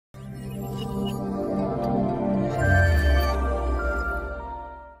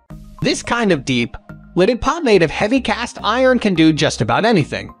This kind of deep, lidded pot made of heavy cast iron can do just about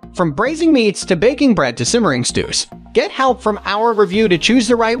anything, from braising meats to baking bread to simmering stews. Get help from our review to choose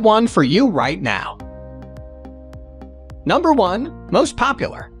the right one for you right now. Number 1. Most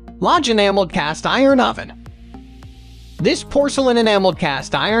popular. Lodge Enameled Cast Iron Oven. This porcelain enameled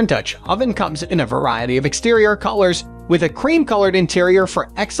cast iron Dutch oven comes in a variety of exterior colors with a cream-colored interior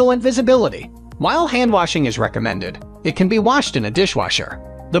for excellent visibility. While hand washing is recommended, it can be washed in a dishwasher.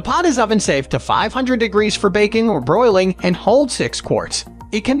 The pot is oven-safe to 500 degrees for baking or broiling and holds 6 quarts.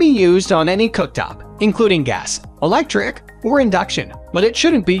 It can be used on any cooktop, including gas, electric, or induction, but it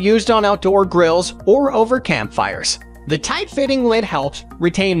shouldn't be used on outdoor grills or over campfires. The tight-fitting lid helps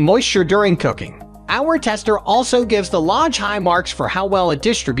retain moisture during cooking. Our tester also gives the Lodge high marks for how well it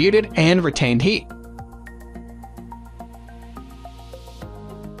distributed and retained heat.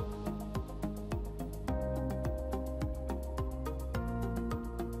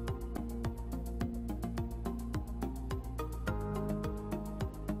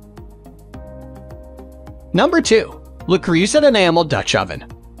 Number 2. Le Creuset Enameled Dutch Oven.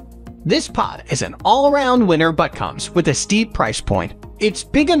 This pot is an all-around winner but comes with a steep price point. It's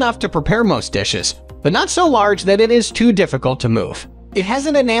big enough to prepare most dishes, but not so large that it is too difficult to move. It has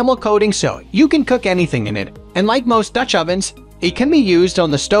an enamel coating so you can cook anything in it, and like most Dutch ovens, it can be used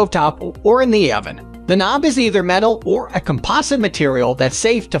on the stovetop or in the oven. The knob is either metal or a composite material that's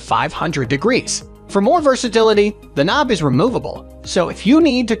safe to 500 degrees. For more versatility, the knob is removable, so if you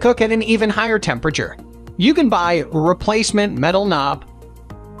need to cook at an even higher temperature, you can buy a replacement metal knob.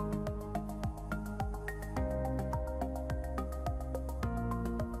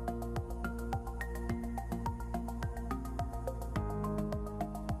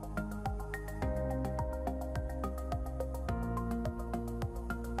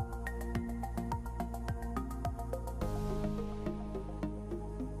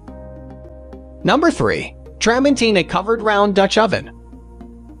 Number 3. Tramontina Covered Round Dutch Oven.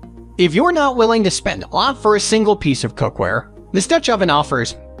 If you're not willing to spend a lot for a single piece of cookware, this Dutch oven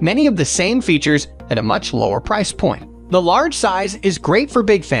offers many of the same features at a much lower price point. The large size is great for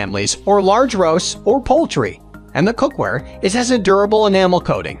big families or large roasts or poultry, and the cookware has a durable enamel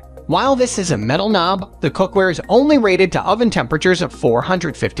coating. While this is a metal knob, the cookware is only rated to oven temperatures of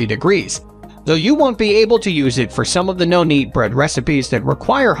 450 degrees, though you won't be able to use it for some of the no-knead bread recipes that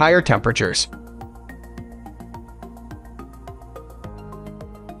require higher temperatures.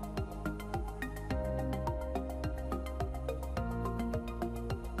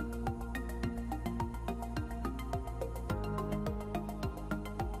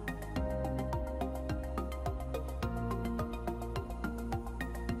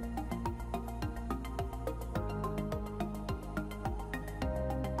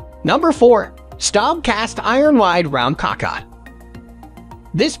 Number 4. Staub Cast Iron Wide Round Cockpot.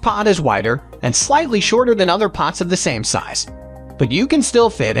 This pot is wider and slightly shorter than other pots of the same size, but you can still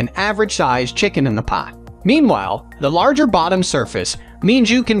fit an average-sized chicken in the pot. Meanwhile, the larger bottom surface means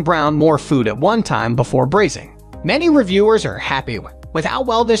you can brown more food at one time before braising. Many reviewers are happy with how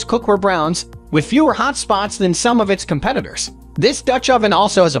well this cookware browns, with fewer hot spots than some of its competitors. This Dutch oven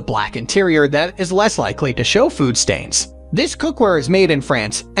also has a black interior that is less likely to show food stains. This cookware is made in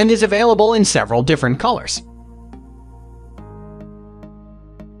France and is available in several different colors.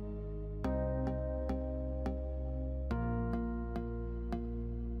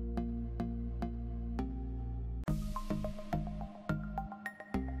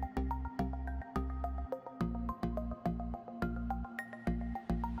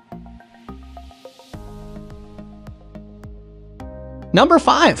 Number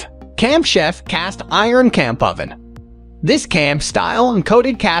 5. Camp Chef Cast Iron Camp Oven. This camp-style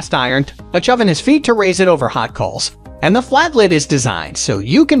uncoated cast iron Dutch oven has feet to raise it over hot coals, and the flat lid is designed so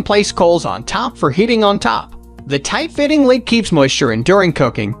you can place coals on top for heating on top. The tight-fitting lid keeps moisture in during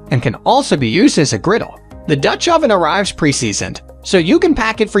cooking and can also be used as a griddle. The Dutch oven arrives pre-seasoned, so you can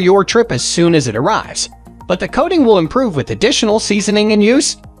pack it for your trip as soon as it arrives. But the coating will improve with additional seasoning and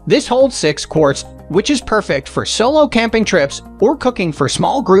use. This holds 6 quarts, which is perfect for solo camping trips or cooking for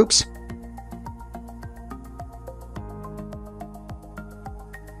small groups.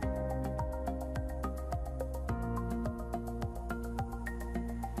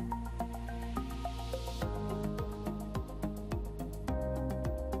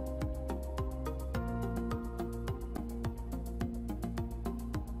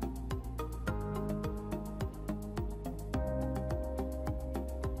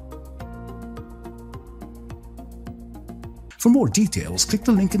 For more details, click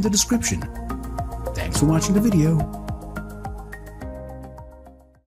the link in the description. Thanks for watching the video.